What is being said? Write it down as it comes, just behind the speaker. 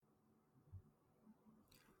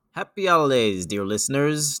Happy holidays, dear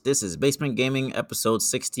listeners. This is Basement Gaming episode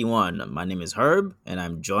 61. My name is Herb, and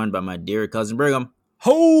I'm joined by my dear cousin Brigham.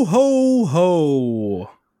 Ho, ho, ho.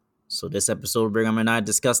 So, this episode, Brigham and I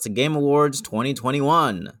discuss the Game Awards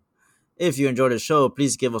 2021. If you enjoyed the show,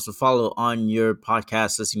 please give us a follow on your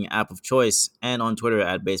podcast listening app of choice and on Twitter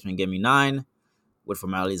at Basement Gaming 9. With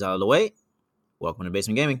formalities out of the way, welcome to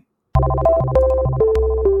Basement Gaming.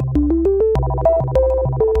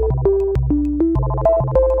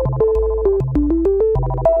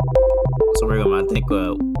 So Brigham, I think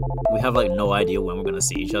we have no idea when we're gonna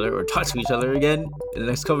see each other or talk to each other again in the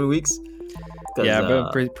next coming weeks. Yeah,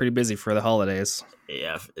 but pretty busy for the holidays.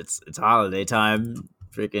 Yeah, it's holiday time.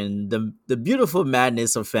 Freaking the beautiful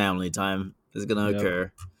madness of family time is gonna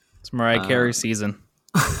occur. It's Mariah Carey season.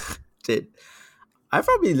 I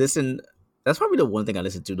probably listen. That's probably the one thing I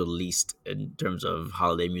listen to the least in terms of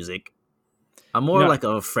holiday music. I'm more like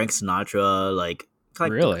a Frank Sinatra, like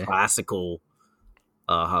the classical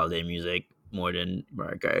holiday music more than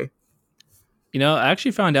Mariah Carey. I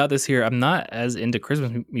actually found out this year I'm not as into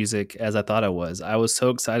Christmas music as I thought I was. I was so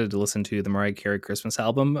excited to listen to the Mariah Carey Christmas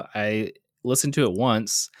album. I listened to it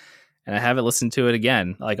once, and I haven't listened to it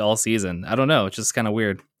again all season. I don't know. It's just kind of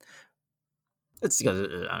weird. It's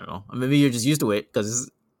because I don't know. Maybe you're just used to it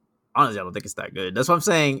because honestly, I don't think it's that good. That's what I'm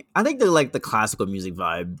saying. I think the classical music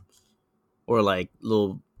vibe or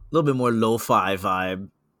little bit more lo-fi vibe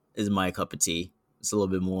is my cup of tea. It's a little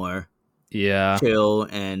bit more chill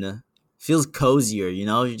and feels cozier.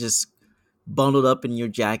 You're just bundled up in your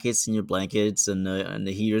jackets and your blankets and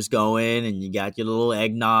the heater's going and you got your little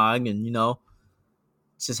eggnog and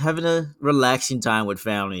just having a relaxing time with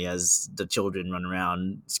family as the children run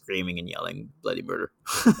around screaming and yelling bloody murder.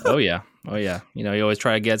 Oh yeah. You always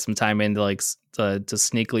try to get some time in to to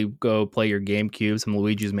sneakily go play your GameCube, some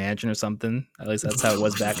Luigi's Mansion or something. At least that's how it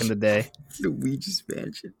was back in the day. Luigi's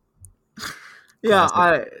Mansion.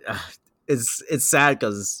 Yeah, it's sad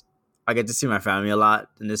because I get to see my family a lot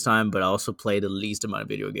in this time, but I also play the least amount of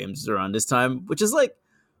video games around this time, which is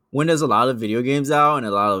when there's a lot of video games out and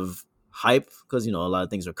a lot of hype because a lot of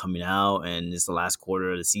things are coming out and it's the last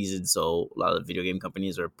quarter of the season, so a lot of video game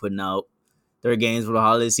companies are putting out their games for the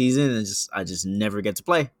holiday season, and I just never get to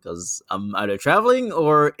play because I'm either traveling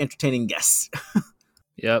or entertaining guests.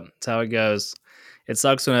 Yep, that's how it goes. It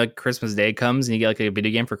sucks when a Christmas day comes and you get a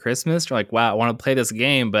video game for Christmas. You're like, wow, I want to play this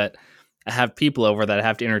game, but I have people over that I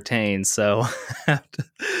have to entertain. So,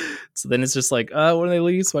 so then it's just when do they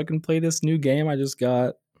leave so I can play this new game I just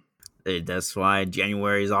got? That's why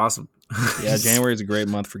January is awesome. Yeah, January is a great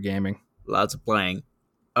month for gaming. Lots of playing.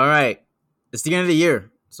 All right, it's the end of the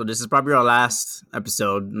year, so this is probably our last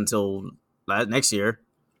episode until next year.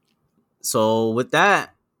 So with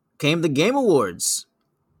that came the Game Awards.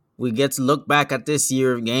 We get to look back at this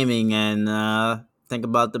year of gaming and think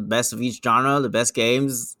about the best of each genre, the best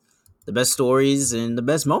games, the best stories, and the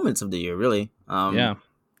best moments of the year. Really, yeah.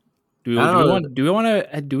 Do we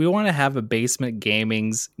want to have a Basement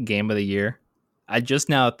Gaming's Game of the Year? I just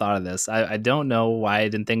now thought of this. I don't know why I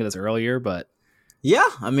didn't think of this earlier, but yeah,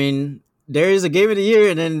 I mean, there is a Game of the Year,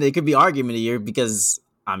 and then it could be our Game of the Year because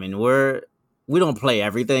we don't play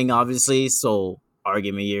everything, obviously, so our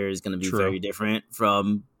Game of the Year is going to be very different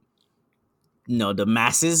from the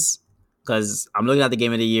masses, because I'm looking at the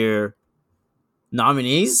Game of the Year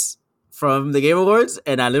nominees from the Game Awards,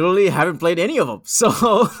 and I literally haven't played any of them.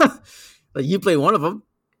 So, you played one of them,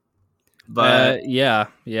 but yeah.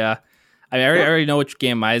 I already know which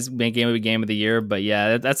game my game would be Game of the Year, but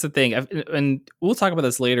yeah, that's the thing. And we'll talk about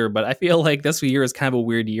this later, but I feel like this year is kind of a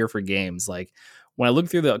weird year for games. When I look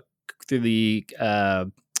through the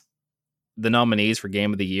nominees for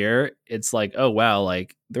Game of the Year, it's oh wow,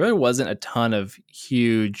 there really wasn't a ton of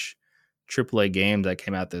huge AAA games that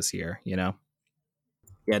came out this year, Yeah,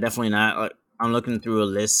 definitely not. I'm looking through a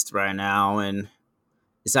list right now, and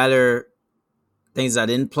it's either things I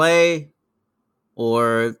didn't play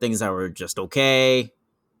or things that were just okay.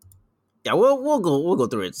 Yeah, we'll go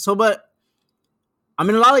through it. So, but a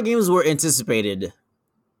lot of games were anticipated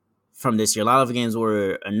from this year. A lot of games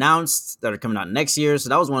were announced that are coming out next year. So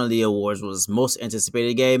that was one of the awards, was most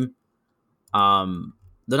anticipated game. The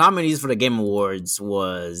nominees for the Game Awards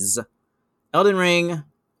was Elden Ring,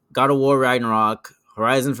 God of War Ragnarok,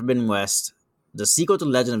 Horizon Forbidden West, the sequel to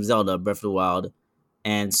Legend of Zelda Breath of the Wild,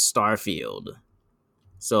 and Starfield.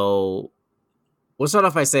 So we'll start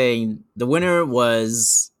off by saying the winner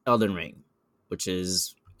was Elden Ring, which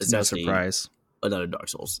is no surprise, another Dark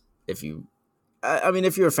Souls. If you're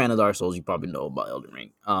a fan of Dark Souls, you probably know about Elden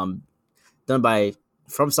Ring. Done by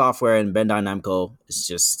From Software and Bandai Namco. It's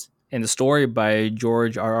just And the story by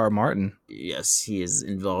George R.R. Martin. Yes, he is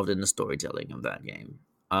involved in the storytelling of that game.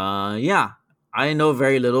 Yeah, I know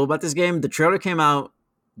very little about this game. The trailer came out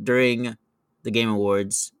during the Game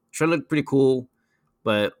Awards. Trailer looked pretty cool,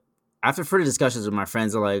 but after further discussions with my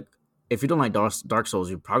friends, are like, if you don't like Dark Souls,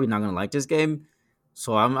 you're probably not gonna like this game.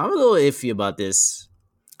 So I'm a little iffy about this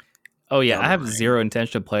Oh yeah, I down the have line. zero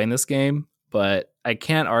intention of playing this game, but I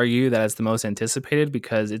can't argue that it's the most anticipated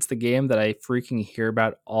because it's the game that I freaking hear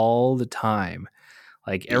about all the time.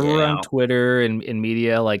 Like everyone on Yeah, Twitter and in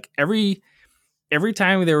media, like every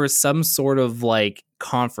time there was some sort of like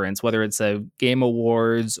conference, whether it's a Game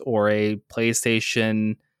Awards or a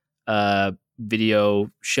PlayStation uh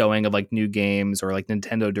video showing of like new games or like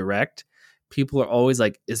Nintendo Direct, people are always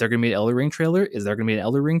like, is there gonna be an Elder Ring trailer? Is there gonna be an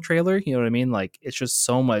Elder Ring trailer? You know what I mean? Like it's just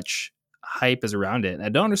so much hype is around it. And I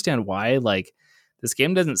don't understand why. Like this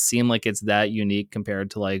game doesn't seem like it's that unique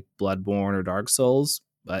compared to like Bloodborne or Dark Souls,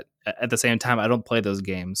 but at the same time, I don't play those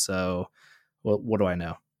games, so what do I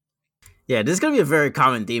know? yeah. This is gonna be a very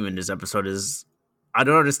common theme in this episode. Is I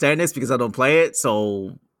don't understand this because I don't play it.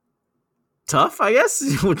 So tough, I guess.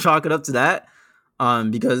 We'll chalk it up to that.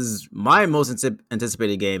 Because my most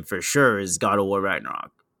anticipated game for sure is God of War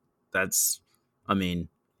Ragnarok. That's, I mean,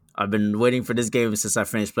 I've been waiting for this game since I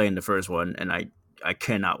finished playing the first one, and I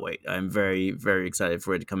cannot wait. I'm very very excited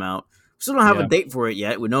for it to come out. We still don't have a Yeah. date for it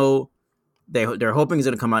yet. We know they're hoping it's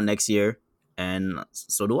gonna come out next year, and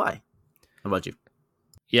so do I. How about you?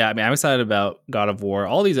 Yeah, I mean, I'm excited about God of War.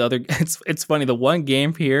 All these other, it's funny. The one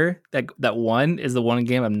game here that won is the one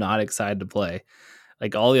game I'm not excited to play.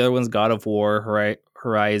 Like all the other ones, God of War,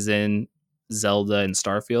 Horizon, Zelda, and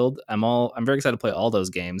Starfield. I'm very excited to play all those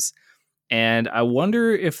games, and I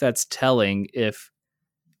wonder if that's telling. If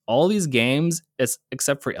all these games,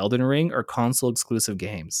 except for Elden Ring, are console exclusive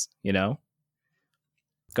games. You know,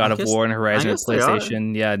 God I of guess War and I Horizon are guess they are.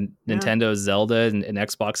 PlayStation. Yeah, Yeah. Nintendo is Zelda and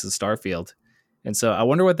Xbox is Starfield. And so I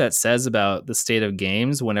wonder what that says about the state of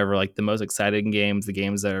games whenever like the most exciting games, the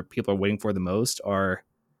games that people are waiting for the most are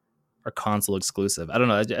console exclusive. I don't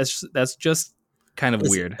know. That's just kind of Is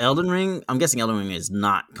weird. Elden Ring? I'm guessing Elden Ring is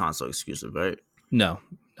not console exclusive, right? No,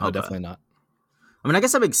 Okay. definitely not. I mean, I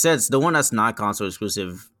guess that makes sense. The one that's not console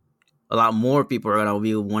exclusive, a lot more people are gonna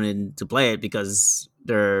be wanting to play it because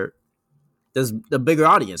there's a bigger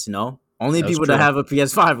audience. You know, only That's people that true. have a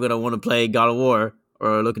PS5 are gonna want to play God of War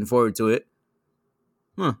or are looking forward to it.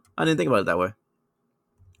 I didn't think about it that way.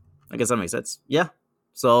 I guess that makes sense. Yeah.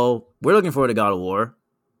 So we're looking forward to God of War.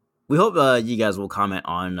 We hope you guys will comment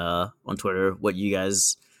on Twitter what you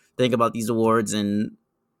guys think about these awards and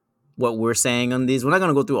what we're saying on these. We're not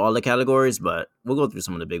gonna go through all the categories, but we'll go through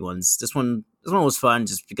some of the big ones. This one was fun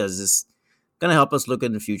just because it's gonna help us look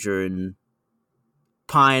in the future and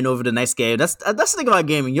pine over the next game. That's the thing about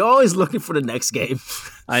gaming. You're always looking for the next game.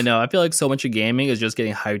 I know. I feel like so much of gaming is just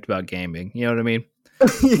getting hyped about gaming. You know what I mean?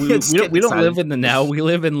 Just getting We don't excited. live in the now. We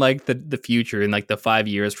live in like the future, in like the 5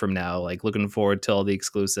 years from now. Like looking forward to all the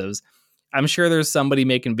exclusives. I'm sure there's somebody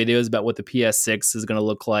making videos about what the PS6 is going to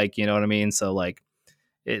look like. You know what I mean? So like,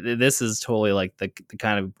 this is totally like the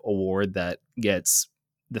kind of award that gets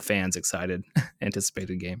the fans excited,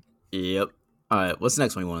 anticipated game. Yep. All right. What's the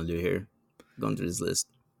next one you want to do here? Going through this list.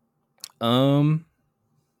 Um,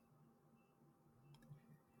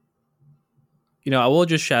 I will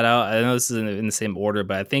just shout out. I know this is in the same order,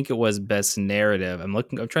 but I think it was best narrative. I'm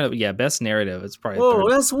trying to. Yeah, best narrative. It's probably Whoa,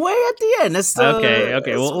 third. that's way at the end. Okay.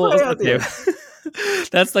 That's way at the Okay. end.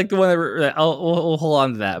 That's like the one that we'll hold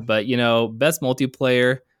on to that. But best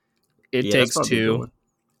multiplayer. It Yeah, that's Takes probably a good Two. one.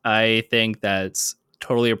 I think that's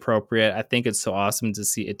totally appropriate. I think it's so awesome to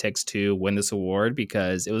see It Takes Two win this award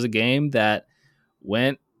because it was a game that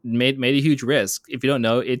made a huge risk. If you don't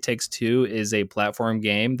know, It Takes Two is a platform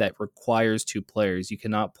game that requires two players. You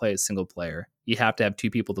cannot play a single player. You have to have two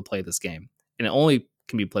people to play this game. And it only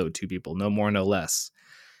can be played with two people, no more, no less.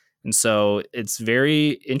 And so it's very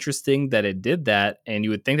interesting that it did that. And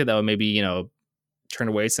you would think that would maybe, turn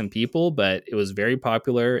away some people, but it was very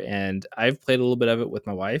popular. And I've played a little bit of it with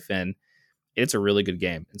my wife, and it's a really good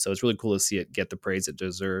game. And so it's really cool to see it get the praise it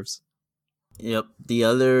deserves. Yep. The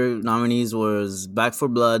other nominees was Back for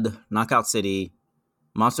Blood, Knockout City,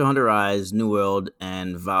 Monster Hunter Rise, New World,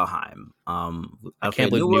 and Valheim. I I've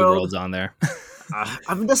can't played believe New World's on there.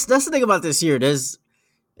 I mean, that's the thing about this year. It's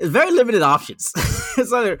very limited options.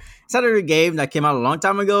 it's either a game that came out a long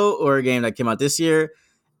time ago or a game that came out this year.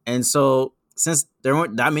 And so since there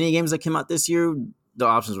weren't that many games that came out this year, the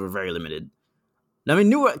options were very limited. I mean,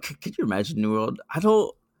 New World. Could you imagine New World? I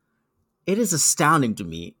don't. It is astounding to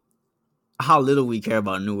me how little we care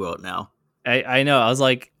about New World now. I know. I was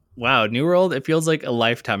like, wow, New World. It feels like a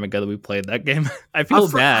lifetime ago that we played that game. I feel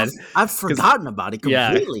bad. I've forgotten about it Yeah,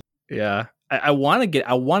 completely. yeah. I want to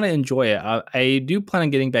I want to enjoy it. I do plan on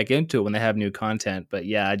getting back into it when they have new content. But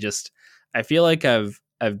yeah, I feel like I've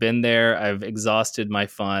been there. I've exhausted my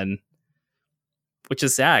fun, which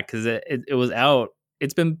is sad because it was out.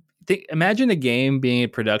 It's been imagine a game being in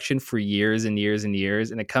production for years and years and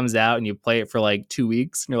years, and it comes out and you play it for like 2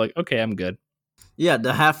 weeks, and you're like, okay, I'm good. Yeah,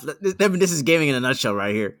 this is gaming in a nutshell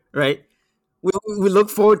right here, right? We look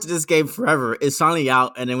forward to this game forever. It's finally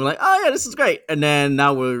out, and then we're like, oh yeah, this is great. And then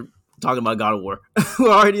now we're talking about God of War.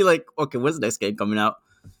 We're already like, okay, when's the next game coming out?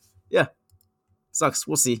 Yeah, sucks.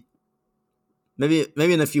 We'll see. Maybe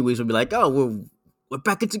in a few weeks we'll be like, oh, we're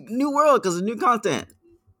back into new world because of new content.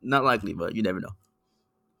 Not likely, but you never know.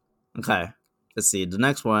 Okay, let's see. The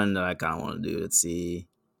next one that I kind of want to do. Let's see.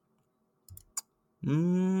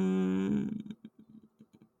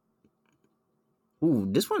 Ooh,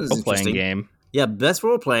 this one is interesting. Game. Yeah, best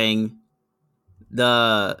role playing.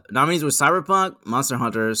 The nominees were Cyberpunk, Monster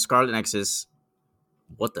Hunter, Scarlet Nexus.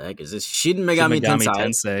 What the heck is this? Shin Megami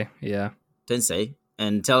Tensei. Yeah. Tensei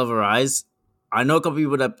and Tale of Arise. I know a couple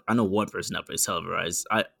people I know one person that plays Tale of Arise.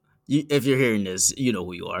 If you're hearing this, you know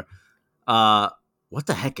who you are. What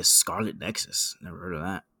the heck is Scarlet Nexus? Never heard of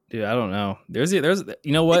that. Dude, I don't know. There's you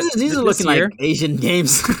know what? These are looking like Asian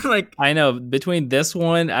games. Like I know between this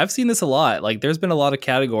one, I've seen this a lot. Like there's been a lot of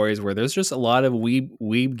categories where there's just a lot of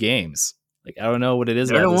weeb games. Like I don't know what it is.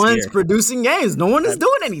 They're the ones producing games. No one is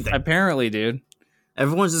doing anything. Apparently, dude.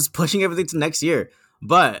 Everyone's just pushing everything to next year.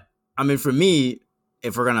 But I mean, for me,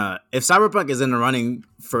 if Cyberpunk is in the running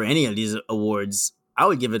for any of these awards, I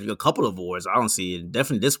would give it a couple of awards. I don't see it.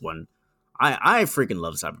 Definitely this one. I freaking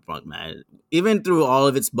love Cyberpunk, man. Even through all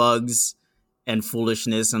of its bugs and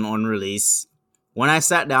foolishness and on release, when I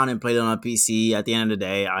sat down and played it on a PC, at the end of the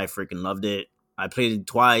day, I freaking loved it. I played it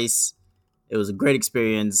twice. It was a great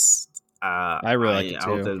experience. I really like it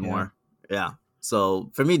too. I hope there's more. Yeah. So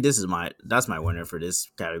for me, that's my winner for this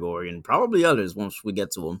category, and probably others once we get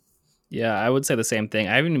to them. Yeah, I would say the same thing.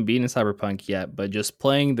 I haven't even been in Cyberpunk yet, but just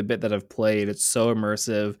playing the bit that I've played, it's so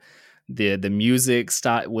immersive. The music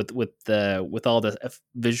style with all the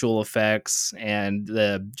visual effects and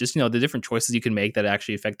the different choices you can make that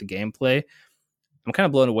actually affect the gameplay. I'm kind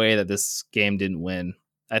of blown away that this game didn't win.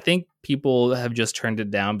 I think people have just turned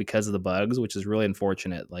it down because of the bugs, which is really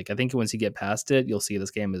unfortunate. Like I think once you get past it, you'll see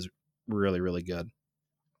this game is really, really good.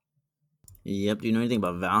 Yep. Do you know anything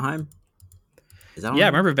about Valheim? Yeah, I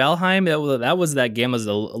remember Valheim. That was that game. It was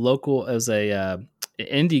it was an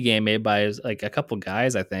indie game made by like a couple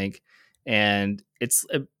guys, I think. And it's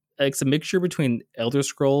a mixture between Elder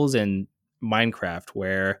Scrolls and Minecraft,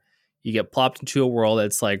 where you get plopped into a world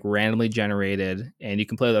that's like randomly generated, and you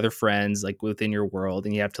can play with other friends like within your world,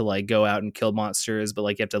 and you have to like go out and kill monsters, but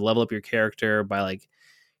like you have to level up your character by like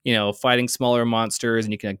fighting smaller monsters,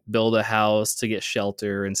 and you can like, build a house to get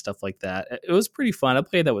shelter and stuff like that. It was pretty fun. I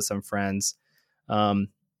played that with some friends.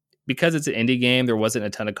 Because it's an indie game, there wasn't a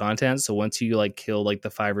ton of content. So once you like kill like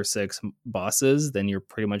the 5 or 6 bosses, then you're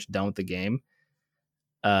pretty much done with the game.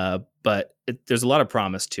 But there's a lot of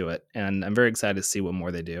promise to it, and I'm very excited to see what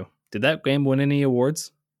more they do. Did that game win any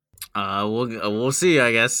awards? We'll see.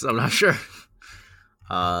 I guess I'm not sure.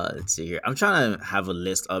 Let's see here. I'm trying to have a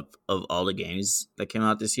list up of all the games that came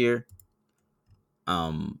out this year.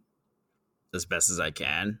 As best as I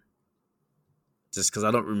can. Just because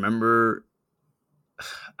I don't remember.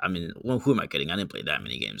 I mean, who am I kidding? I didn't play that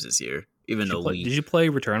many games this year. Did you play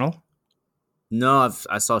Returnal? No,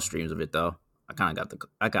 I saw streams of it though. I kind of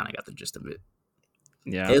got the gist of it.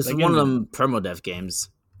 Yeah, it's one of them permadeath games.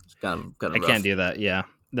 It's kind of I can't do that. Yeah,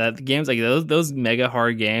 that games like those mega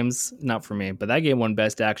hard games, not for me. But that game won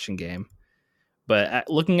Best Action Game. But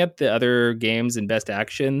looking at the other games in Best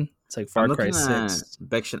Action, it's like Far Cry 6,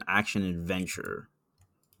 Best Action Adventure,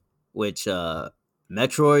 which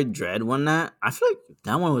Metroid Dread won that. I feel like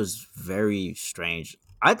that one was very strange.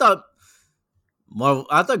 I thought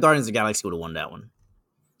Guardians of the Galaxy would have won that one.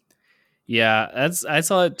 Yeah, I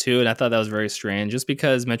saw it too, and I thought that was very strange. Just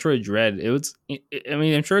because Metroid Dread,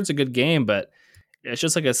 I'm sure it's a good game, but it's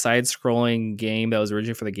just like a side-scrolling game that was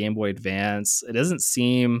originally for the Game Boy Advance. It doesn't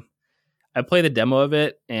seem. I played the demo of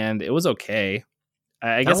it, and it was okay.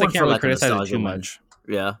 I guess I can't really criticize it too much.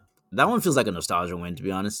 Yeah, that one feels like a nostalgia win, to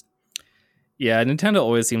be honest. Yeah, Nintendo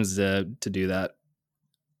always seems to do that.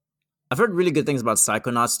 I've heard really good things about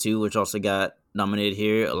Psychonauts 2, which also got nominated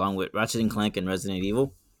here, along with Ratchet & Clank and Resident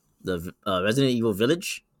Evil. The Resident Evil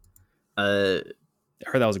Village. I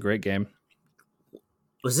heard that was a great game.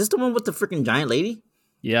 Was this the one with the freaking giant lady?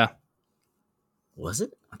 Yeah. Was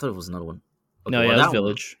it? I thought it was another one. Okay, no, yeah, that was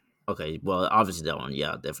Village. Okay, well, obviously that one,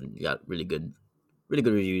 yeah, definitely got really good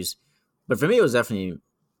reviews. But for me, it was definitely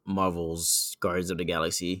Marvel's Guardians of the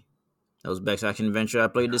Galaxy. That was best action adventure I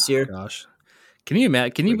played this year. Gosh, can you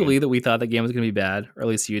believe that we thought that game was going to be bad, or at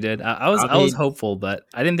least you did? I was hopeful, but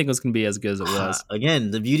I didn't think it was going to be as good as it was.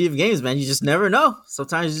 Again, the beauty of games, man, you just never know.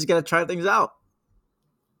 Sometimes you just gotta try things out.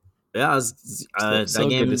 Yeah, it was, so that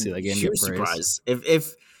game, good to see that game get surprise.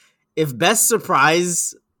 If best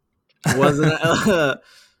surprise wasn't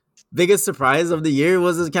biggest surprise of the year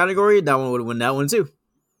was a category, that one would win that one too.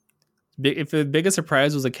 If the biggest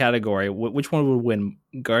surprise was a category, which one would win?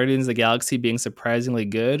 Guardians of the Galaxy being surprisingly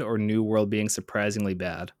good, or New World being surprisingly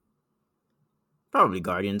bad? Probably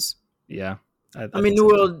Guardians. Yeah, I mean, New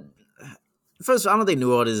World. First, I don't think New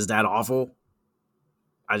World is that awful.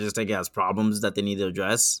 I just think it has problems that they need to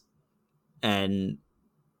address, and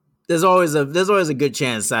there's always a good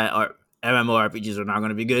chance that our MMORPGs are not going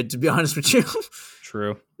to be good. To be honest with you,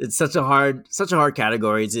 true. It's such a hard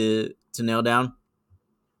category to nail down.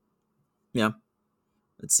 Yeah.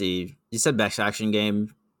 Let's see. You said best action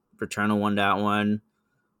game. Returnal won that one.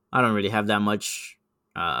 I don't really have that much.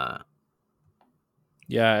 Yeah,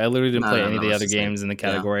 I literally didn't play any of the other games in the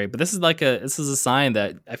category. Yeah. But this is a sign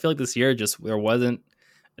that I feel like this year there wasn't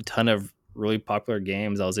a ton of really popular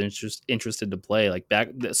games I was interested to play. Like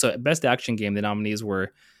so best action game, the nominees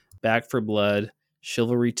were Back 4 Blood,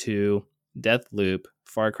 Chivalry 2, Deathloop,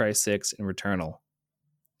 Far Cry 6, and Returnal.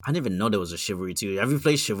 I didn't even know there was a Chivalry 2. Have you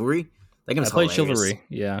played Chivalry? That game's I played hilarious. Chivalry,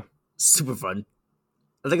 yeah. Super fun.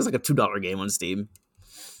 I think it's like a $2 game on Steam.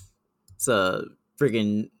 It's a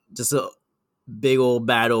freaking just a big old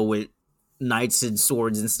battle with knights and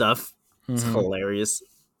swords and stuff. It's hilarious.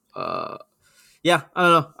 Yeah, I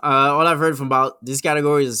don't know. All I've heard from about this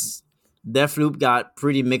category is Deathloop got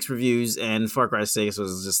pretty mixed reviews, and Far Cry 6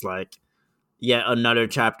 was just like yet another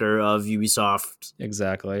chapter of Ubisoft.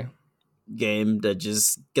 Exactly. Game that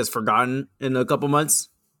just gets forgotten in a couple months.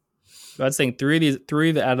 I was saying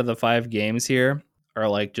three out of the 5 games here are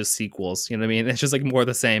like just sequels. You know what I mean? It's just like more of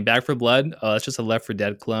the same. Back 4 Blood, it's just a Left 4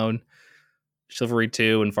 Dead clone. Chivalry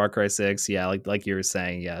 2 and Far Cry 6, yeah, like you were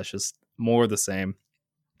saying, yeah, it's just more of the same.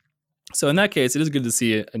 So in that case, it is good to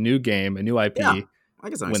see a new game, a new IP, I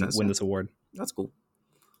guess that win this award. That's cool.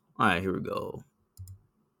 All right, here we go.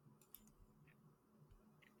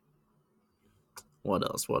 What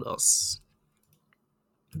else?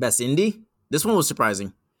 Best indie? This one was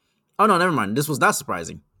surprising. Oh, no, never mind. This was not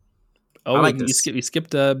surprising. Oh, like you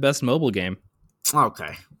skipped best mobile game.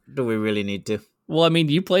 Okay. Do we really need to? Well, I mean,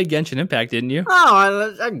 you played Genshin Impact, didn't you?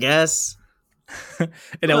 Oh, I guess.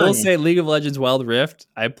 And I will say League of Legends Wild Rift,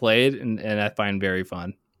 I played, and I find very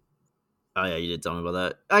fun. Oh, yeah, you did tell me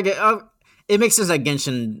about that. It makes sense that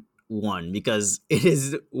Genshin won, because it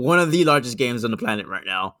is one of the largest games on the planet right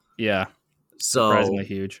now. Yeah. So, surprisingly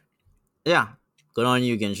huge. Yeah. Good on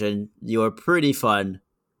you, Genshin. You are pretty fun,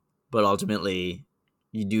 but ultimately,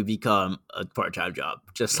 you do become a part-time job,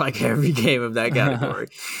 just like every game of that category.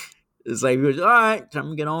 It's like, all right, time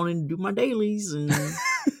to get on and do my dailies. And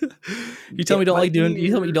you tell me you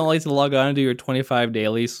don't like to log on and do your 25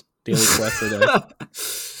 daily quests a day.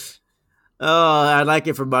 Oh, I like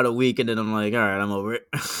it for about a week, and then I'm like, all right, I'm over it.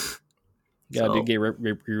 Gotta get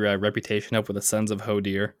your reputation up with the Sons of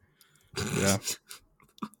Hodir. Yeah.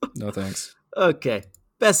 No thanks. Okay.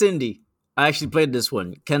 Best indie. I actually played this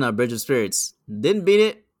one, Kena Bridge of Spirits. Didn't beat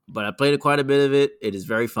it, but I played quite a bit of it. It is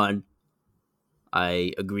very fun.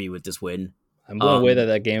 I agree with this win. I'm blown away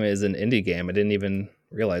that game is an indie game. I didn't even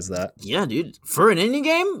realize that. Yeah, dude. For an indie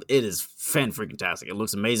game, it is fan-freaking-tastic. It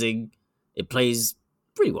looks amazing. It plays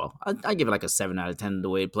pretty well. I give it like a 7 out of 10 the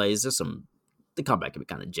way it plays. The combat can be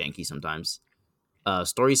kind of janky sometimes.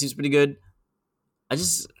 Story seems pretty good. I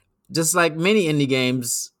just like many indie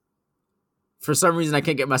games, for some reason I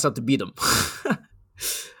can't get myself to beat them.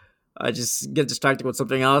 I just get distracted with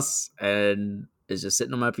something else, and it's just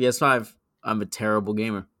sitting on my PS5. I'm a terrible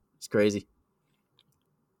gamer. It's crazy.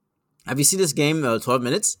 Have you seen this game, 12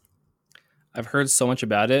 Minutes? I've heard so much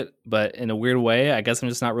about it, but in a weird way, I guess I'm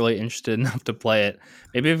just not really interested enough to play it.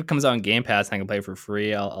 Maybe if it comes out on Game Pass and I can play it for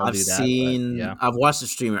free, I'll do that. I've watched a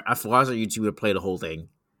streamer. I've watched a YouTuber play the whole thing,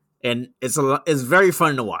 and it's very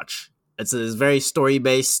fun to watch. It's very story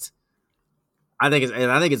based. I think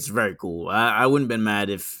it's very cool. I wouldn't have been mad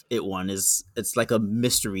if it won. It's like a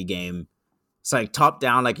mystery game. It's like top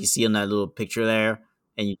down, like you see in that little picture there,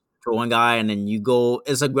 and you throw one guy, and then you go.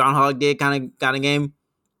 It's a Groundhog Day kind of game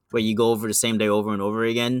where you go over the same day over and over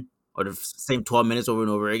again, or the same 12 minutes over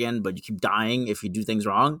and over again, but you keep dying if you do things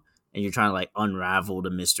wrong, and you're trying to like unravel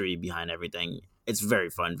the mystery behind everything. It's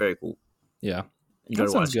very fun, very cool. Yeah,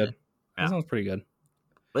 that sounds good. Yeah. That sounds pretty good.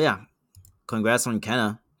 But yeah, congrats on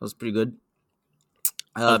Kena. That was pretty good.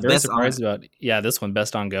 I was very surprised about this one,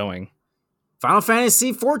 best ongoing. Final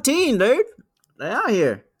Fantasy 14, dude. They out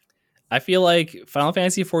here. I feel like Final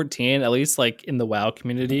Fantasy 14, at least like in the WoW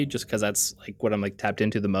community, just because that's like what I'm like tapped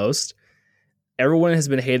into the most. Everyone has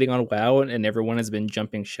been hating on WoW and everyone has been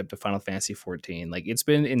jumping ship to Final Fantasy 14. Like it's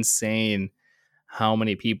been insane how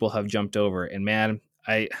many people have jumped over. And man,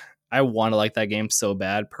 I want to like that game so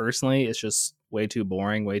bad. Personally, it's just way too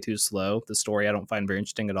boring, way too slow. The story I don't find very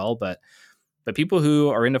interesting at all. But people who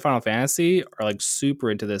are into Final Fantasy are like super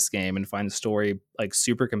into this game and find the story like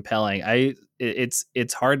super compelling.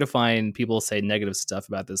 It's hard to find people say negative stuff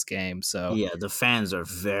about this game. So Yeah, the fans are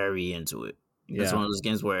very into it. It's yeah, one of those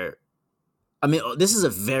games where, I mean, this is a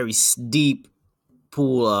very deep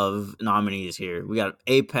pool of nominees here. We got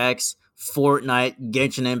Apex, Fortnite,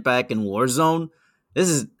 Genshin Impact, and Warzone. This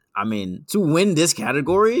is, I mean, to win this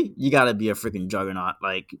category, you got to be a freaking juggernaut.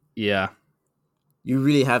 Like, yeah, you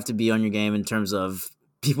really have to be on your game in terms of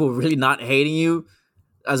people really not hating you.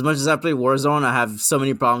 As much as I play Warzone, I have so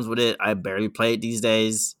many problems with it. I barely play it these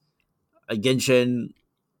days. Genshin,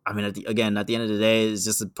 I mean, at the end of the day, it's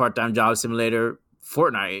just a part-time job simulator.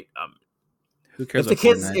 Fortnite, who cares if the about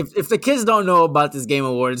kids Fortnite? if the kids don't know about this game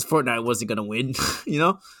awards, Fortnite wasn't gonna win, you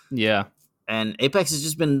know. Yeah. And Apex has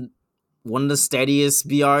just been one of the steadiest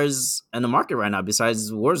BRs in the market right now,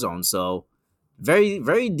 besides Warzone. So very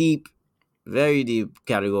very deep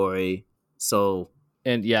category. So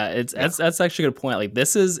And yeah, that's actually a good point. Like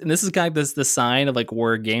this is kind of the sign of like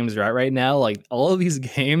where games are at right now. Like all of these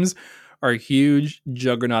games are a huge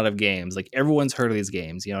juggernaut of games. Like everyone's heard of these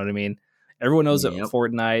games. You know what I mean? Everyone knows that yep,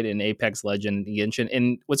 Fortnite and Apex Legend and Genshin.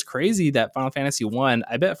 And what's crazy that Final Fantasy One,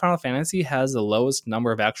 I bet Final Fantasy has the lowest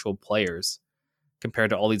number of actual players compared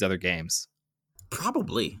to all these other games.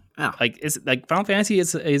 probably. Yeah, Like it's like Final Fantasy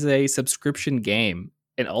is a subscription game,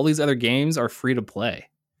 and all these other games are free to play.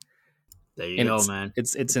 there you And go, man.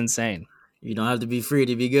 it's insane. You don't have to be free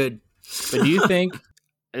to be good. But do you think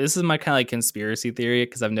this is my kind of like conspiracy theory?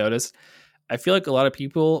 Because I've noticed, I feel like a lot of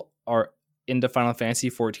people are into Final Fantasy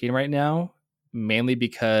 14 right now, mainly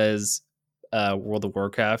because World of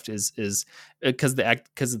Warcraft is because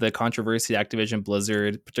of the controversy, Activision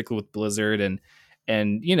Blizzard, particularly with Blizzard,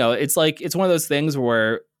 and you know, it's like it's one of those things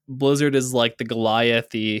where Blizzard is like the Goliath,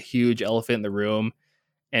 the huge elephant in the room,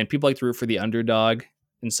 and people like to root for the underdog.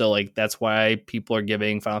 And so like that's why people are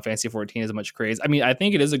giving Final Fantasy 14 as much craze. I mean, I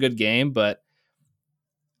think it is a good game, but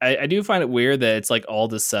I do find it weird that it's like all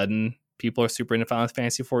of a sudden people are super into Final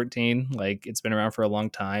Fantasy 14. Like it's been around for a long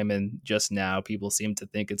time, and just now people seem to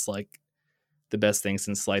think it's like the best thing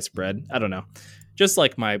since sliced bread. I don't know, just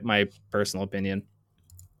like my personal opinion.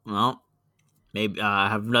 Well, maybe I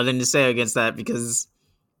have nothing to say against that because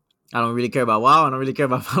I don't really care about WoW. I don't really care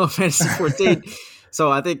about Final Fantasy 14. So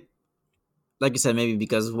I think, like you said, maybe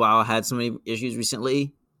because WoW had so many issues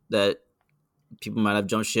recently that people might have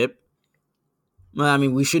jumped ship. Well, I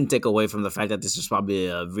mean, we shouldn't take away from the fact that this is probably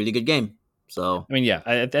a really good game. So I mean, yeah,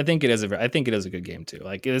 I think it is I think it is a good game too.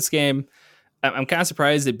 Like this game, I'm kind of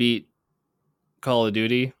surprised it beat Call of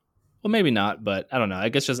Duty. Well, maybe not, but I don't know. I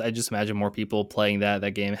just imagine more people playing that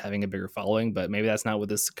game, having a bigger following. But maybe that's not what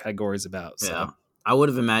this category is about. So. yeah, I would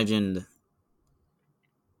have imagined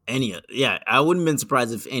I wouldn't have been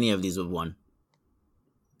surprised if any of these would have won.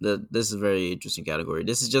 This is a very interesting category.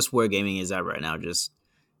 This is just where gaming is at right now. Just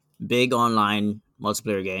big online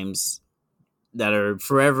multiplayer games that are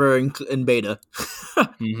forever in beta.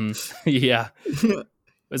 Mm-hmm. Yeah.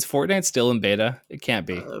 Is Fortnite still in beta? It can't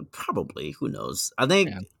be. Probably. Who knows? I think,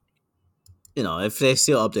 Man. if they're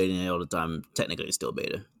still updating it all the time, technically it's still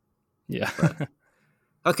beta. Yeah.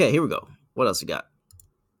 Okay, here we go. What else we got?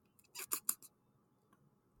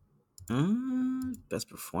 Best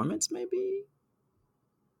performance, maybe?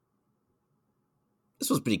 This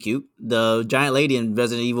was pretty cute. The giant lady in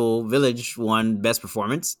Resident Evil Village won best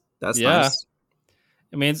performance. That's nice.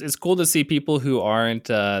 I mean, it's cool to see people who aren't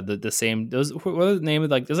the same. Those what are the name of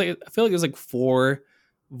like? There's like I feel like there's like 4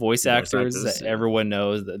 voice actors that everyone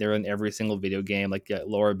knows that they're in every single video game. Like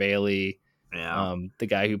Laura Bailey, Yeah. The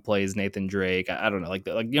guy who plays Nathan Drake. I don't know, like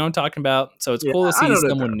you know what I'm talking about. So it's Yeah, cool to I know see that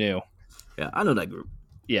someone group. new. Yeah, I know that group.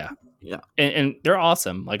 Yeah, Yeah. and they're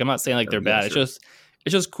awesome. Like I'm not saying like they're Yeah, bad. sure.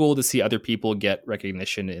 It's just cool to see other people get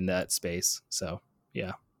recognition in that space. So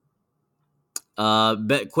yeah.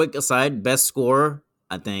 Quick aside, best score,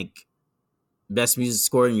 I think best music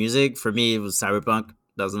score in music for me it was Cyberpunk.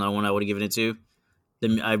 That was another one I would have given it to.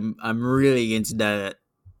 I'm really into that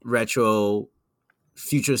retro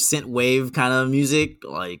future synth wave kind of music,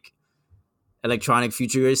 like electronic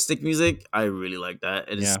futuristic music. I really like that.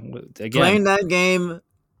 And Yeah. playing Again, that game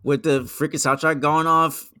with the freaking soundtrack going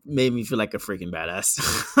off made me feel like a freaking badass.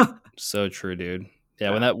 so true, dude.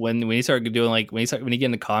 Yeah, when you start doing like when you get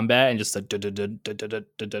into combat and just like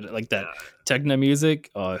like that Yeah, techno music,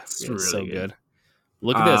 oh, it's it's really so good. good.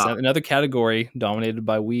 Look at this, Uh, another category dominated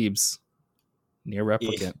by weebs, Near yeah,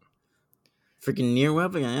 Replicant. freaking Near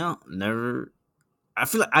Weapon. Yeah, never. I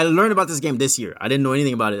feel like I learned about this game this year. I didn't know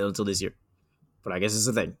anything about it until this year, but I guess it's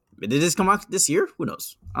a thing. Did this come out this year? Who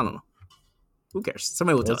knows? I don't know. Who cares?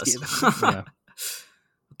 Somebody will Well, tell let's us. get yeah.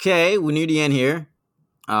 Okay, we near the end here.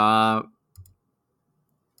 Uh,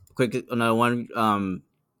 quick another one.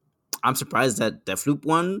 I'm surprised that Deathloop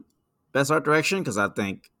won Best Art Direction because I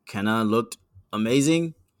think Kenna looked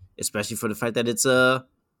amazing, especially for the fact that it's a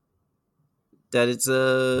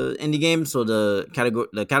indie game. So the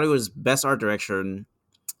category is Best Art Direction.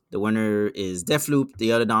 The winner is Deathloop.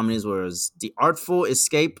 The other nominees was The Artful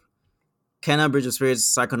Escape, Kenna Bridge of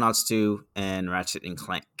Spirits, Psychonauts 2, and Ratchet and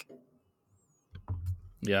Clank.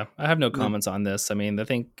 Yeah, I have no Yeah, comments on this. I mean, I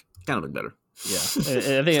think kind of look better. yeah,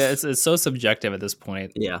 I think it's so subjective at this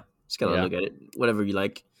point. Yeah, just gotta Yeah. look at it. Whatever you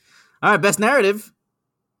like. All right, Best Narrative.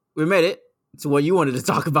 We made it to what you wanted to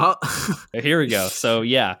talk about. Here we go. So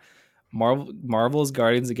yeah, Marvel's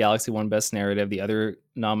Guardians of the Galaxy won Best Narrative. The other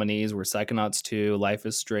nominees were Psychonauts 2, Life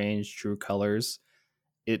is Strange, True Colors,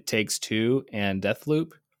 It Takes Two, and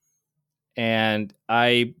Deathloop. And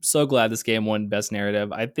I'm so glad this game won Best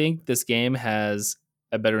Narrative. I think this game has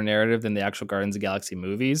a better narrative than the actual Guardians of the Galaxy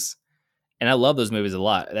movies. And I love those movies a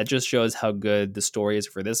lot. That just shows how good the story is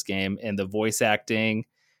for this game and the voice acting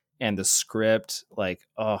and the script. Like,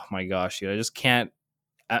 oh my gosh, dude, I just can't.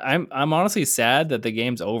 I'm honestly sad that the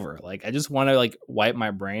game's over. Like, I just want to like wipe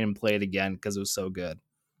my brain and play it again because it was so good.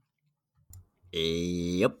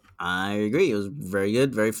 Yep, I agree. It was very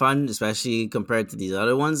good, very fun, especially compared to these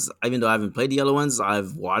other ones. Even though I haven't played the other ones,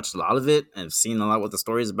 I've watched a lot of it and seen a lot what the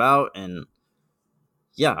story is about. And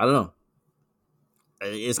yeah, I don't know.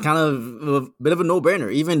 It's kind of a bit of a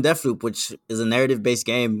no-brainer. Even Deathloop, which is a narrative-based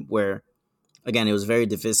game where, again, it was very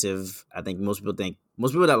divisive. I think most people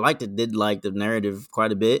that liked it did like the narrative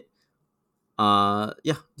quite a bit.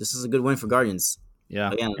 Yeah, this is a good win for Guardians. Yeah,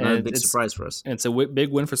 Again, another and big surprise for us. it's a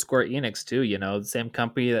big win for Square Enix too. You know, the same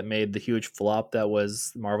company that made the huge flop that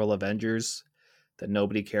was Marvel Avengers that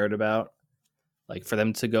nobody cared about. Like for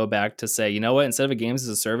them to go back to say, you know what, instead of a games as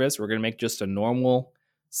a service, we're going to make just a normal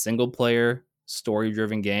single player story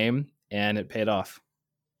driven game, and it paid off.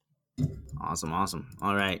 Awesome.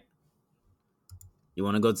 All right, you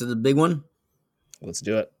want to go to the big one? Let's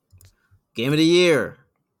do it. Game of the Year.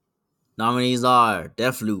 Nominees are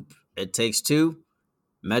Deathloop, It Takes Two,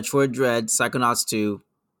 Metroid Dread, Psychonauts 2,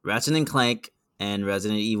 Ratchet and Clank, and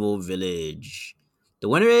Resident Evil Village. The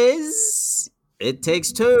winner is It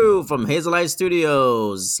Takes Two from Hazelight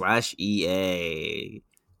Studios / EA.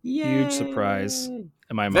 Yay. Huge surprise in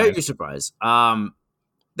my Very mind. good surprise. I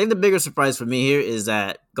think the bigger surprise for me here is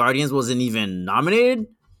that Guardians wasn't even nominated.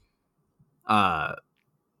 I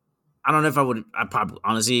don't know if I probably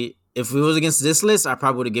honestly, if it was against this list, I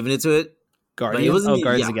probably would have given it to it. But it Guardians, wasn't.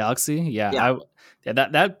 Guardians Yeah, of the Galaxy, yeah.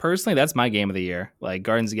 that personally, that's my game of the year. Like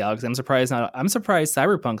Guardians of the Galaxy, I'm surprised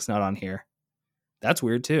Cyberpunk's not on here. That's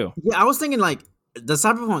weird too. Yeah, I was thinking like, does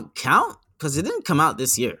Cyberpunk count? Because it didn't come out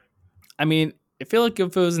this year. I mean, I feel like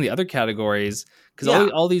if it was in the other categories, because Yeah.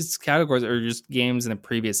 all these categories are just games in the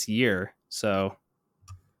previous year. So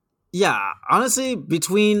Yeah, honestly,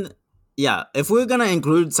 if we're gonna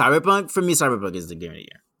include Cyberpunk, for me, Cyberpunk is the game of the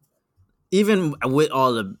year. Even with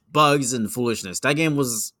all the bugs and foolishness, the game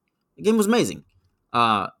was amazing.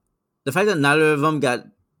 The fact that neither of them got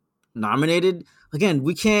nominated, again,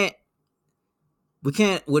 we can't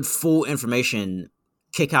with full information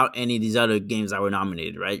kick out any of these other games that were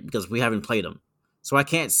nominated, right? Because we haven't played them, so I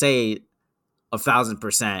can't say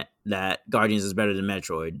 1,000% that Guardians is better than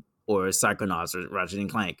Metroid or Psychonauts or Ratchet and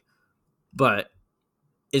Clank. But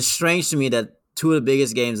it's strange to me that two of the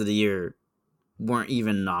biggest games of the year weren't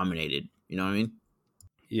even nominated. You know what I mean?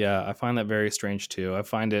 yeah, I find that very strange too. I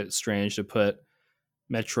find it strange to put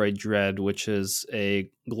Metroid Dread, which is a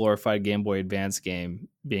glorified Game Boy Advance game,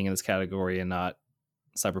 being in this category and not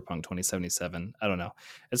Cyberpunk 2077. I don't know.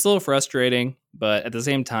 It's a little frustrating, but at the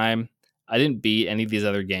same time, I didn't beat any of these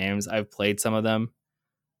other games. I've played some of them.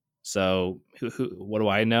 So what do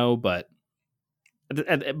I know? But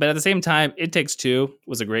at the same time, It Takes Two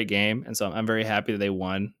was a great game. And so I'm very happy that they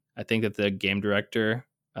won. I think that the game director,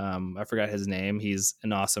 I forgot his name. He's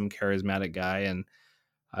an awesome, charismatic guy. And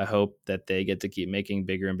I hope that they get to keep making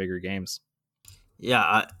bigger and bigger games.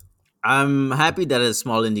 Yeah, I'm happy that a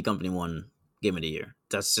small indie company won Game of the Year.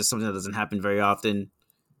 That's just something that doesn't happen very often.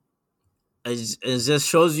 It just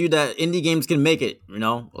shows you that indie games can make it. You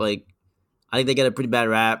know, like I think they get a pretty bad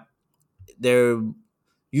rap. They're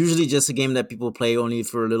usually just a game that people play only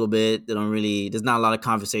for a little bit. There's not a lot of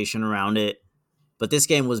conversation around it. But this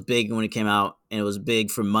game was big when it came out, and it was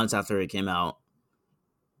big for months after it came out.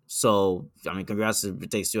 So, I mean, congrats to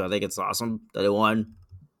It Takes Two. I think it's awesome that it won.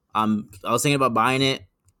 I was thinking about buying it,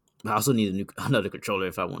 but I also need another controller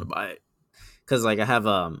if I want to buy it. Because like I have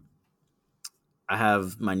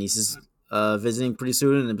my nieces visiting pretty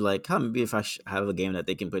soon, and they'd be like, maybe if I have a game that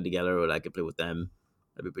they can play together or that I could play with them,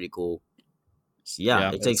 that'd be pretty cool. So, yeah,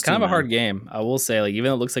 It Takes it's kind Two, of a hard game. I will say, like, even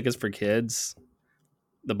though it looks like it's for kids,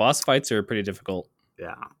 the boss fights are pretty difficult.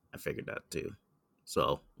 Yeah, I figured that too.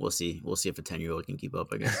 So we'll see. We'll see if a 10-year-old can keep up,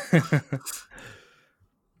 I guess. Throw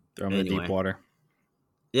them in the deep water.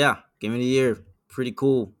 Yeah, Game of the Year. Pretty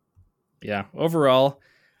cool. Yeah. Overall,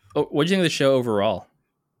 what do you think of the show overall?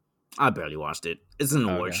 I barely watched it. It's an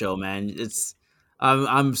award show, man.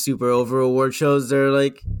 I'm super over award shows. They're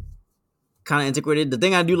like kind of integrated. The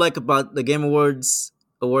thing I do like about the Game Awards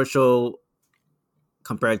award show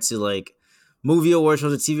compared to like movie award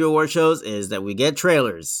shows or TV award shows is that we get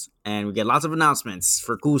trailers and we get lots of announcements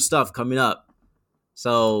for cool stuff coming up.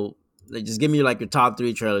 So like, just give me like your top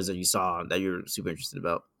 3 trailers that you saw that you're super interested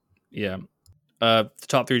about. Yeah. The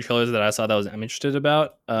top 3 trailers that I saw that I'm interested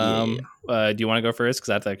about. Do you want to go first? Because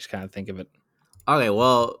I have to actually kind of think of it. Okay,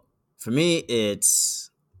 well, for me, it's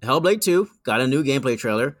Hellblade 2. Got a new gameplay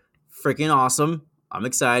trailer. Freaking awesome. I'm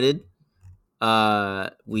excited.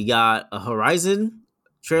 We got a Horizon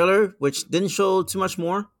trailer, which didn't show too much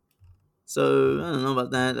more. So, I don't know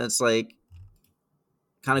about that. That's like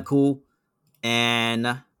kind of cool.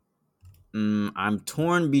 And I'm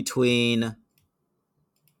torn between...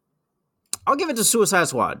 I'll give it to Suicide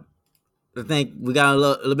Squad. I think we got a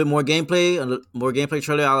little bit more gameplay,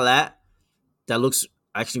 trailer out of that. That looks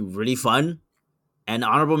actually really fun. And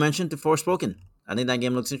honorable mention to Forspoken. I think that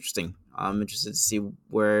game looks interesting. I'm interested to see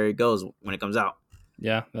where it goes when it comes out.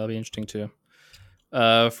 Yeah, that'll be interesting too.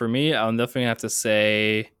 For me, I'll definitely have to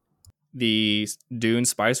say the Dune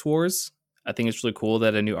Spice Wars. I think it's really cool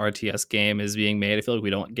that a new RTS game is being made. I feel like we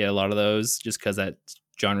don't get a lot of those just because that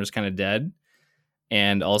genre is kind of dead.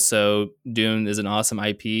 And also, Dune is an awesome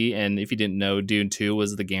IP. And if you didn't know, Dune 2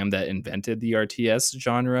 was the game that invented the RTS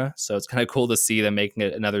genre. So it's kind of cool to see them making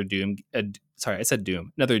another Doom.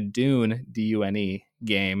 Another Dune, Dune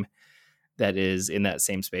game that is in that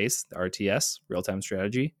same space, the RTS, real time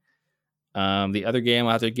strategy. The other game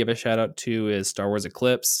I'll have to give a shout out to is Star Wars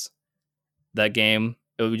Eclipse. That game,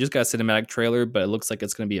 we just got a cinematic trailer, but it looks like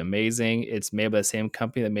it's going to be amazing. It's made by the same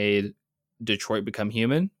company that made Detroit Become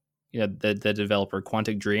Human. The developer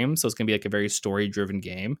Quantic Dream. So it's going to be like a very story driven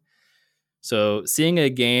game. So seeing a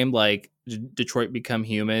game like Detroit Become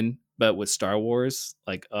Human, but with Star Wars,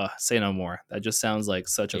 like, say no more. That just sounds like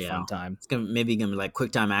such a fun time. It's maybe going to be like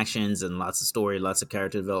quick time actions and lots of story, lots of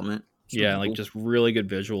character development. Yeah, like cool. Just really good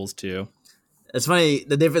visuals too. It's funny,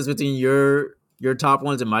 the difference between your top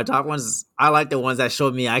ones and my top ones is I like the ones that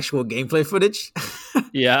showed me actual gameplay footage.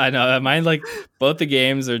 Yeah, I know. Mine, like, both the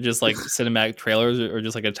games are just like cinematic trailers or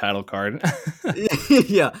just like a title card.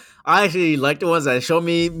 Yeah, I actually like the ones that show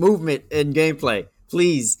me movement and gameplay.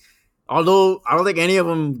 Please. Although I don't think any of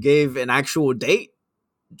them gave an actual date.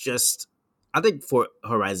 I think for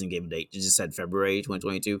Horizon gave a date. It just said February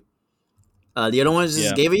 2022. The other ones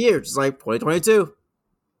just gave a year. Just like 2022.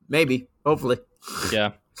 Maybe. Hopefully.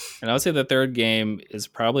 Yeah. And I would say the third game is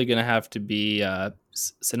probably going to have to be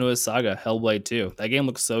Senua's Saga, Hellblade 2. That game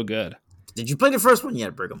looks so good. Did you play the first one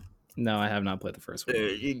yet, Brigham? No, I have not played the first one.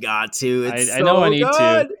 You got to. I know I need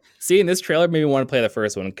to. Seeing this trailer made me want to play the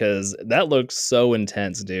first one because that looks so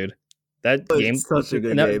intense, dude. That game, such a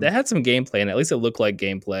good game. That had some gameplay, and at least it looked like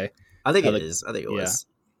gameplay. I think it is. I think it was.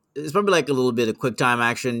 It's probably like a little bit of quick time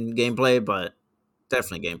action gameplay, but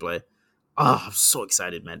definitely gameplay. Oh, I'm so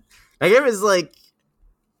excited, man. That game is like,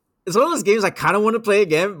 it's one of those games I kind of want to play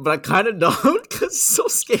again, but I kind of don't because it's so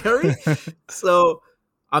scary. So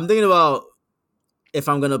I'm thinking about if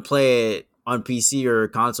I'm going to play it on PC or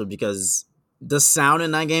console because the sound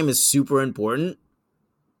in that game is super important.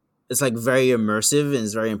 It's like very immersive and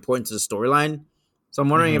it's very important to the storyline. So I'm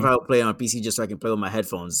wondering if I'll play it on PC just so I can play with my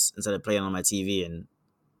headphones instead of playing on my TV. And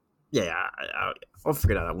yeah, I'll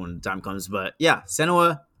figure that out when the time comes. But yeah,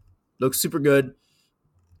 Senua looks super good.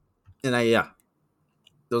 And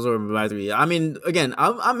those are my 3. I mean, again,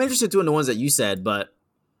 I'm interested too in the ones that you said, but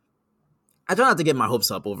I try not to get my hopes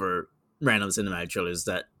up over random cinematic trailers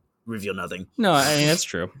that reveal nothing. No, I mean, that's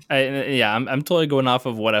true. I'm totally going off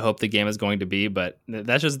of what I hope the game is going to be, but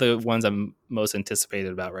that's just the ones I'm most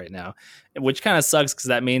anticipated about right now, which kind of sucks because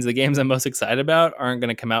that means the games I'm most excited about aren't going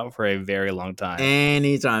to come out for a very long time.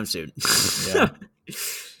 Anytime soon. Yeah.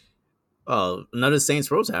 Oh, another Saints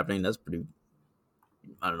Row's happening. That's pretty...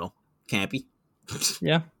 I don't know, campy.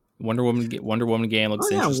 Yeah, Wonder Woman game looks Oh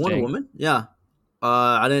yeah, interesting. Wonder Woman. Yeah.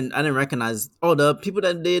 I didn't recognize. Oh, the people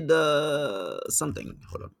that did something.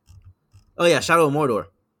 Hold on. Oh yeah, Shadow of Mordor.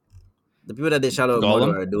 The people that did Shadow of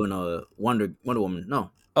Gollum. Mordor are doing a Wonder Woman.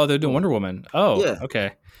 No. Oh, they're doing Wonder Woman. Oh, Yeah.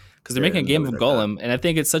 okay. Because they're Yeah, making a let me game look of at that. Gollum, and I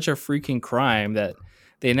think it's such a freaking crime that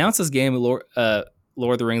they announced this game, Lord of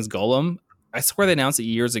the Rings Gollum. I swear they announced it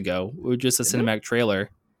years ago. It was just a cinematic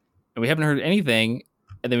trailer, and we haven't heard anything.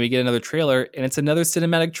 And then we get another trailer, and it's another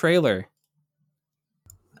cinematic trailer.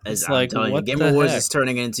 It's I'm like, telling you, what Game the Awards heck? is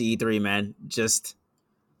turning into E3, man. Just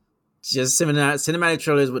cinematic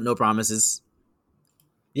trailers with no promises.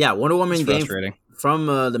 Yeah, Wonder Woman It's game frustrating. from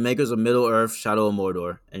the makers of Middle Earth, Shadow of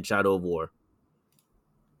Mordor, and Shadow of War.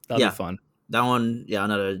 That'll Yeah. be fun. That one, yeah,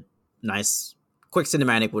 another nice, quick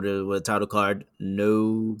cinematic with a title card.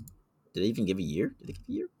 No, did they even give a year? Did they give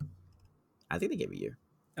a year? I think they gave a year.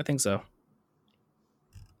 I think so.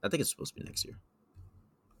 I think it's supposed to be next year.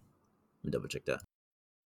 Let me double check that.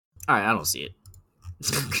 All right, I don't see it.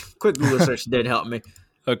 Quick Google search did help me.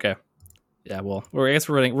 Okay. Yeah, well, I guess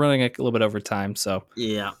we're running a little bit over time, so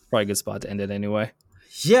Yeah. probably a good spot to end it anyway.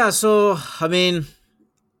 Yeah, so, I mean,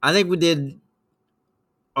 I think we did...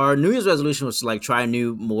 Our New Year's resolution was to, like, try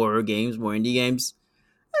more games, more indie games.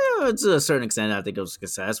 To a certain extent, I think it was a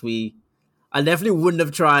success. I definitely wouldn't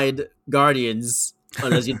have tried Guardians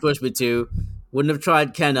unless you'd push me to. Wouldn't have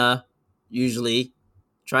tried Kenna, usually.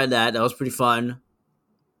 Tried that. That was pretty fun.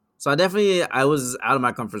 So I was out of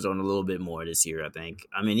my comfort zone a little bit more this year, I think.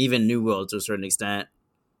 I mean, even New World to a certain extent.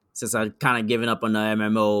 Since I've kind of given up on the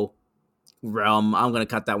MMO realm, I'm going to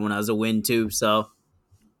cut that one as a win too. So,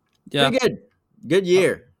 Yeah. pretty good. Good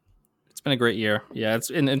year. It's been a great year. Yeah, it's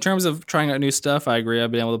in terms of trying out new stuff, I agree.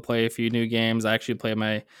 I've been able to play a few new games. I actually play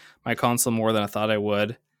my console more than I thought I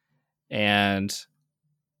would. And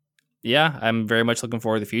yeah, I'm very much looking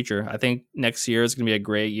forward to the future. I think next year is going to be a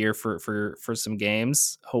great year for some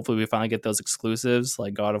games. Hopefully we finally get those exclusives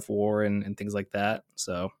like God of War and things like that.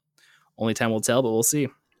 So only time will tell, but we'll see.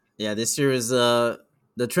 Yeah, this year is the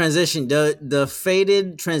transition, the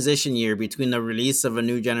fated transition year between the release of a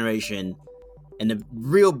new generation and the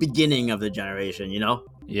real beginning of the generation, you know?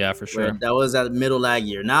 Yeah, for sure. Where that was that middle lag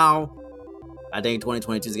year. Now, I think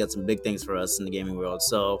 2022's got some big things for us in the gaming world.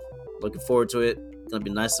 So, looking forward to it. It's going to be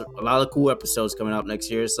nice. A lot of cool episodes coming up next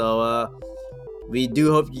year. So, we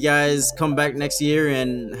do hope you guys come back next year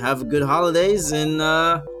and have good holidays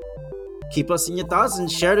and keep us in your thoughts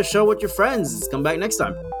and share the show with your friends. Come back next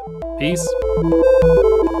time. Peace.